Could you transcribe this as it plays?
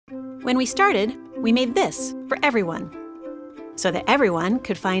When we started, we made this for everyone, so that everyone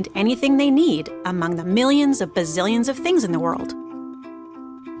could find anything they need among the millions of bazillions of things in the world.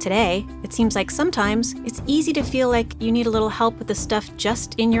 Today, it seems like sometimes it's easy to feel like you need a little help with the stuff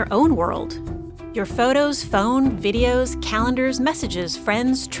just in your own world. Your photos, phone, videos, calendars, messages,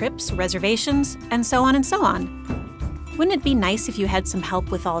 friends, trips, reservations, and so on and so on. Wouldn't it be nice if you had some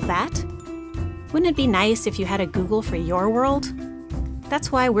help with all that? Wouldn't it be nice if you had a Google for your world? That's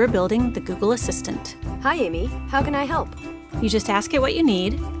why we're building the Google Assistant. Hi, Amy. How can I help? You just ask it what you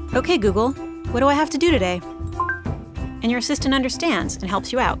need. Okay, Google, what do I have to do today? And your assistant understands and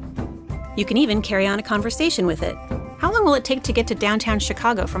helps you out. You can even carry on a conversation with it. How long will it take to get to downtown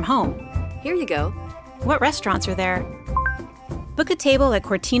Chicago from home? Here you go. What restaurants are there? Book a table at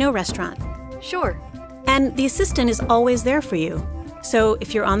Cortino Restaurant. Sure. And the assistant is always there for you. So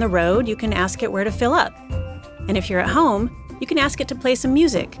if you're on the road, you can ask it where to fill up. And if you're at home, you can ask it to play some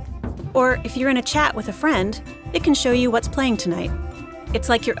music. Or if you're in a chat with a friend, it can show you what's playing tonight. It's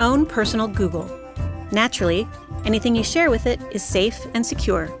like your own personal Google. Naturally, anything you share with it is safe and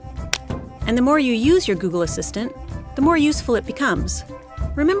secure. And the more you use your Google Assistant, the more useful it becomes.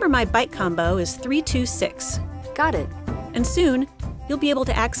 Remember, my byte combo is 326. Got it. And soon, you'll be able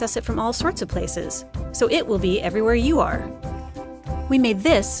to access it from all sorts of places, so it will be everywhere you are. We made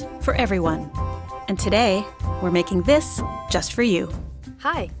this for everyone. And today, we're making this just for you.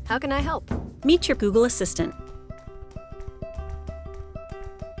 Hi, how can I help? Meet your Google Assistant.